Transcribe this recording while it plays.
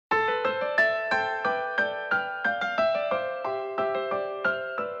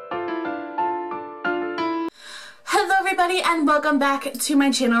everybody, and welcome back to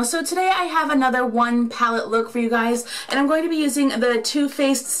my channel. So today I have another one palette look for you guys, and I'm going to be using the Too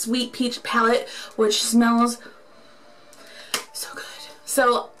Faced Sweet Peach palette, which smells so good.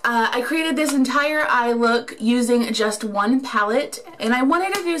 So I created this entire eye look using just one palette, and I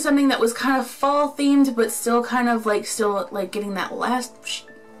wanted to do something that was kind of fall themed but still kind of like getting that last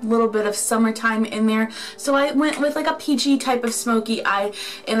little bit of summertime in there. So I went with like a peachy type of smoky eye,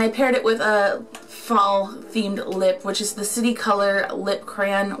 and I paired it with a fall themed lip, which is the City Color lip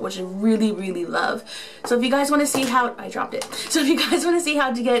crayon, which I really love. So if you guys want to see how so if you guys want to see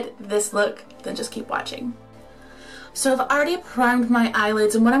how to get this look, then just keep watching. So I've already primed my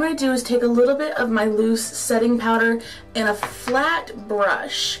eyelids, and what I'm going to do is take a little bit of my loose setting powder and a flat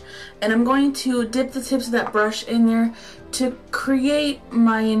brush, and I'm going to dip the tips of that brush in there to create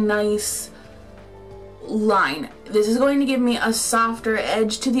my nice line. This is going to give me a softer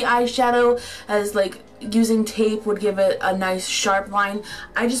edge to the eyeshadow, as like using tape would give it a nice sharp line.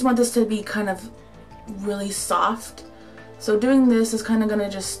 I just want this to be kind of really soft. So doing this is kind of going to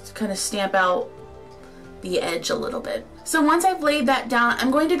just kind of stamp out the edge a little bit. So once I've laid that down,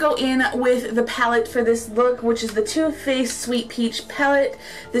 I'm going to go in with the palette for this look, which is the Too Faced Sweet Peach palette.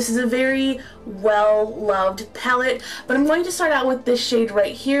 This is a very well-loved palette, but I'm going to start out with this shade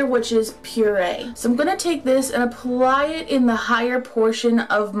right here, which is Purée. So I'm going to take this and apply it in the higher portion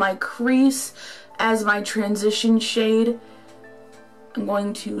of my crease as my transition shade. I'm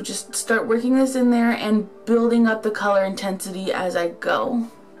going to just start working this in there and building up the color intensity as I go.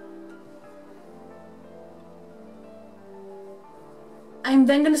 I'm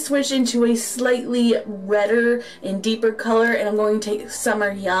then going to switch into a slightly redder and deeper color, and I'm going to take Summer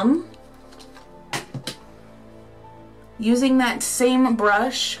Yum. Using that same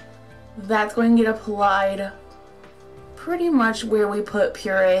brush, that's going to get applied pretty much where we put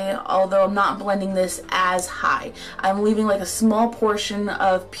Purée, although I'm not blending this as high. I'm leaving like a small portion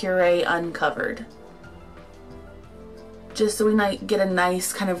of Purée uncovered, just so we might get a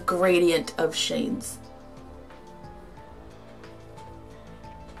nice kind of gradient of shades.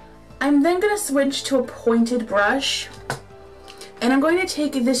 I'm then going to switch to a pointed brush, and I'm going to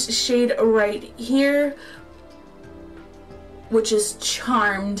take this shade right here, which is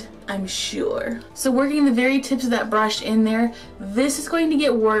Charmed, I'm sure. So working the very tips of that brush in there, this is going to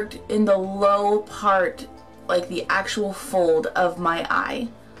get worked in the low part, like the actual fold of my eye.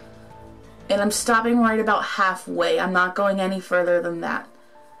 And I'm stopping right about halfway. I'm not going any further than that.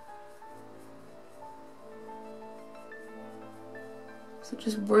 So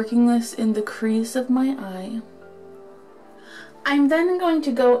just working this in the crease of my eye. I'm then going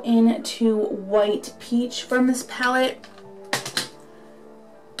to go into White Peach from this palette,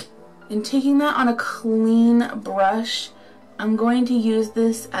 and taking that on a clean brush, I'm going to use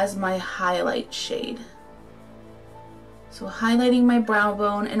this as my highlight shade. So highlighting my brow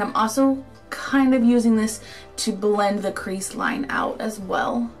bone, and I'm also kind of using this to blend the crease line out as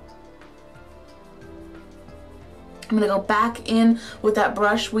well. I'm going to go back in with that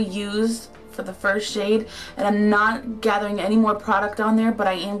brush we used for the first shade, and I'm not gathering any more product on there, but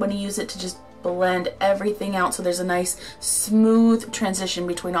I am going to use it to just blend everything out so there's a nice smooth transition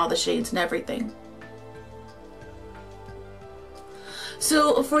between all the shades and everything.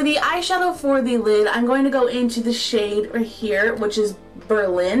 So for the eyeshadow for the lid, I'm going to go into the shade right here, which is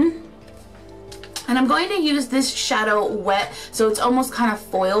Berlin. And I'm going to use this shadow wet, so it's almost kind of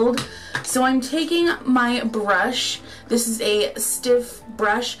foiled. So I'm taking my brush, this is a stiff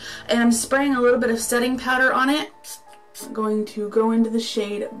brush, and I'm spraying a little bit of setting powder on it. I'm going to go into the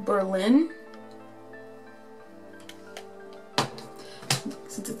shade Berlin.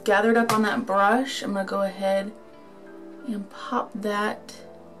 Since it's gathered up on that brush, I'm going to go ahead and pop that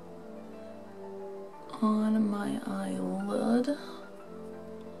on my eyelid.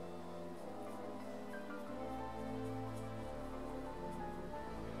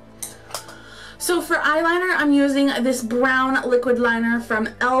 So for eyeliner, I'm using this brown liquid liner from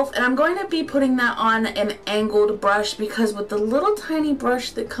e.l.f. and I'm going to be putting that on an angled brush, because with the little tiny brush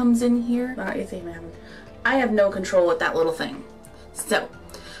that comes in here, I have no control with that little thing. So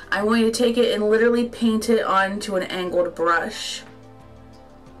I'm going to take it and literally paint it onto an angled brush.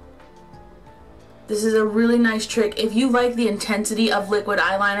 This is a really nice trick. If you like the intensity of liquid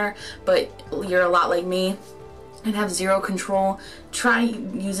eyeliner, but you're a lot like me and have zero control, try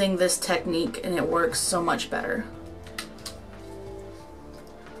using this technique and it works so much better.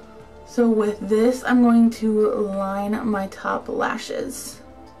 So with this, I'm going to line my top lashes.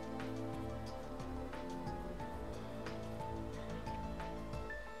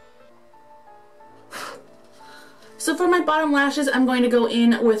 So for my bottom lashes, I'm going to go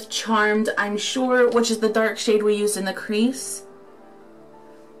in with Charmed, I'm Sure, which is the dark shade we used in the crease.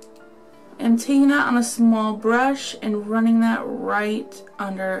 I'm taking that on a small brush and running that right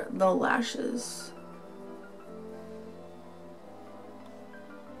under the lashes.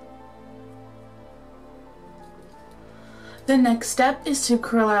 The next step is to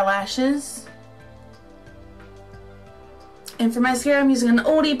curl our lashes. And for mascara, I'm using an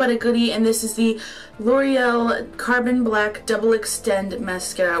oldie but a goodie, and this is the L'Oreal Carbon Black Double Extend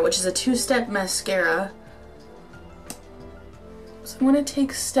Mascara, which is a two-step mascara. So I'm going to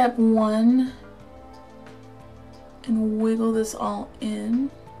take step 1 and wiggle this all in.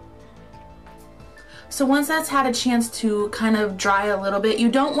 So once that's had a chance to kind of dry a little bit, you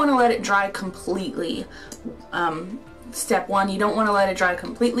don't want to let it dry completely. Step 1, you don't want to let it dry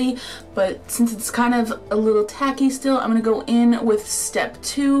completely, but since it's kind of a little tacky still, I'm going to go in with step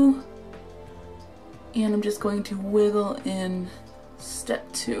 2, and I'm just going to wiggle in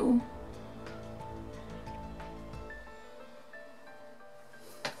step 2.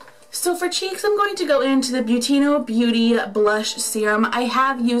 So for cheeks, I'm going to go into the Beautanio Beauty Blush Serum. I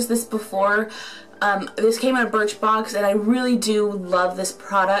have used this before. This came in a Birchbox, and I really do love this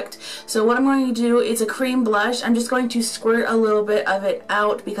product. So what I'm going to do, it's a cream blush. I'm just going to squirt a little bit of it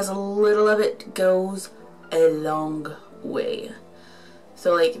out because a little of it goes a long way.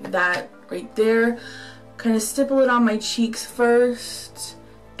 So like that right there. Kind of stipple it on my cheeks first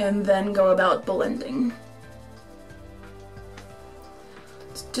and then go about blending.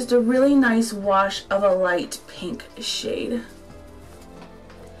 It's just a really nice wash of a light pink shade.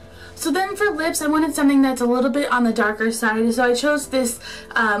 So then for lips, I wanted something that's a little bit on the darker side, so I chose this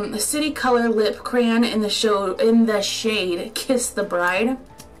City Color Lip Crayon in the shade Kiss the Bride.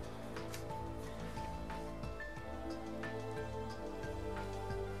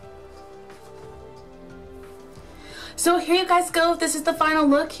 So here you guys go. This is the final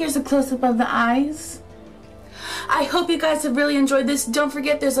look. Here's a close-up of the eyes. I hope you guys have really enjoyed this. Don't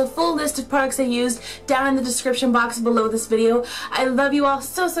forget, there's a full list of products I used down in the description box below this video. I love you all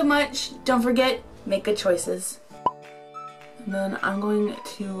so, so much. Don't forget, make good choices. And then I'm going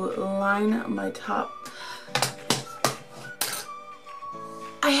to line my top.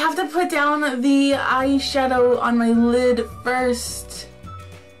 I have to put down the eyeshadow on my lid first.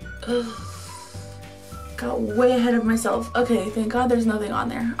 Ugh. Got way ahead of myself. Okay, thank God there's nothing on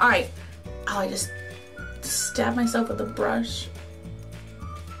there. Alright. Oh, I just stab myself with a brush.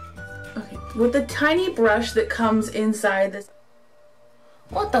 Okay, with the tiny brush that comes inside this.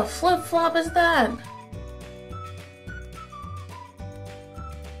 What the flip-flop is that?